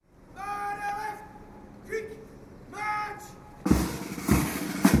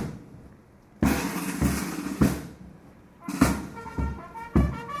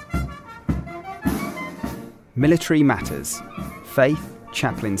Military Matters, Faith,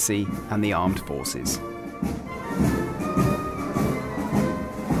 Chaplaincy and the Armed Forces.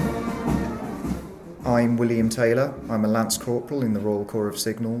 I'm William Taylor. I'm a Lance Corporal in the Royal Corps of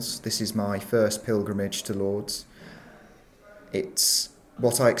Signals. This is my first pilgrimage to Lourdes. It's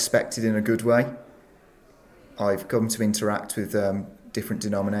what I expected in a good way. I've come to interact with different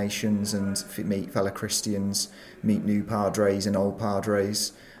denominations and meet fellow Christians, meet new padres and old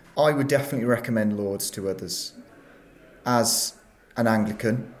padres. I would definitely recommend Lourdes to others. As an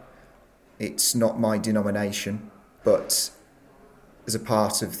Anglican, it's not my denomination, but as a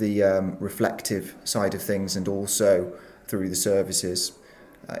part of the reflective side of things and also through the services,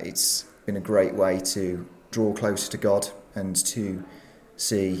 it's been a great way to draw closer to God and to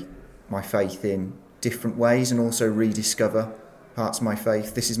see my faith in different ways and also rediscover parts of my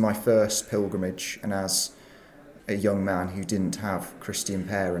faith. This is my first pilgrimage, and as a young man who didn't have Christian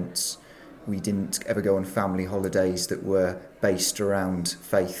parents, we didn't ever go on family holidays that were based around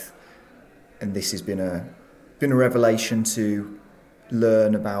faith, and this has been a revelation to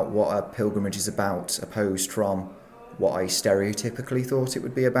learn about what a pilgrimage is about, opposed from what I stereotypically thought it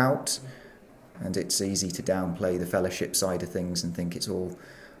would be about. And it's easy to downplay the fellowship side of things and think it's all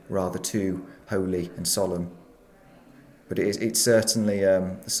rather too holy and solemn. But it's certainly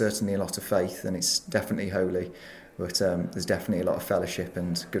a lot of faith, and it's definitely holy, but there's definitely a lot of fellowship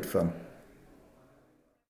and good fun.